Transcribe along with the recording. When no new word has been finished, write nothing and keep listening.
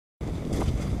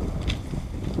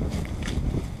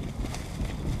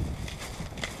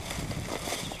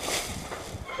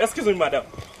Excuse me, madam.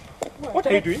 What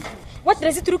are you doing? What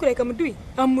does it look like I'm doing?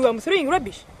 I'm throwing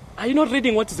rubbish. Are you not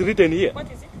reading what is written here?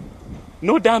 What is it?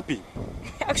 No dumping.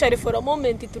 Actually, for a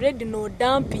moment, it read no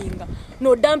dumping.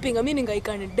 No dumping, meaning I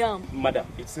can dump. Madam,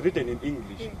 it's written in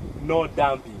English. No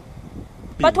dumping.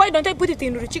 But why don't I put it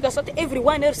in Ruchiga so that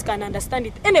everyone else can understand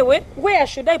it? Anyway, where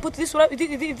should I put this?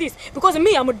 Because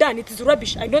me, I'm done. It is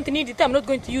rubbish. I don't need it. I'm not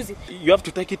going to use it. You have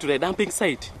to take it to the dumping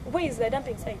site. Where is the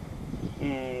dumping site?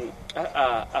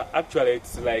 Actually,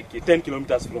 it's like 10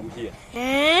 kilometers from here.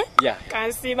 Eh? Yeah.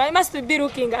 Kansiime, I must be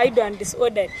looking idle and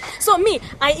disordered. So me,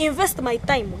 I invest my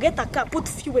time, get a car, put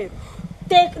fuel,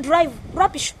 drive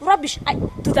rubbish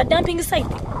to the dumping site.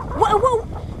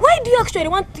 Why do you actually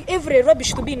want every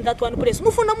rubbish to be in that one place?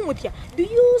 Do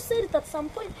you say it at some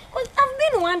point? Because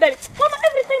I've been wondering, Mama,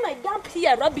 every time I dump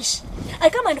here rubbish, I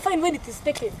come and find when it is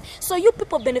taken. So you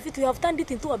people benefit, you have turned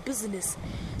it into a business.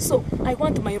 So I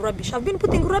want my rubbish. I've been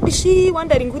putting rubbish here,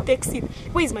 wondering who takes it.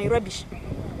 Where is my rubbish?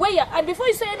 Where? And before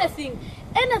you say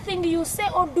anything you say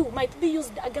or do might be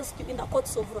used against you in the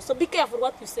courts of law. So be careful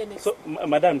what you say next. So,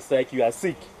 madam, it's like you are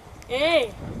sick.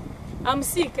 Hey, I'm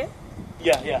sick, eh?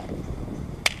 Yeah.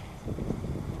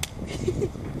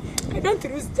 I don't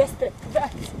lose just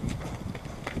that.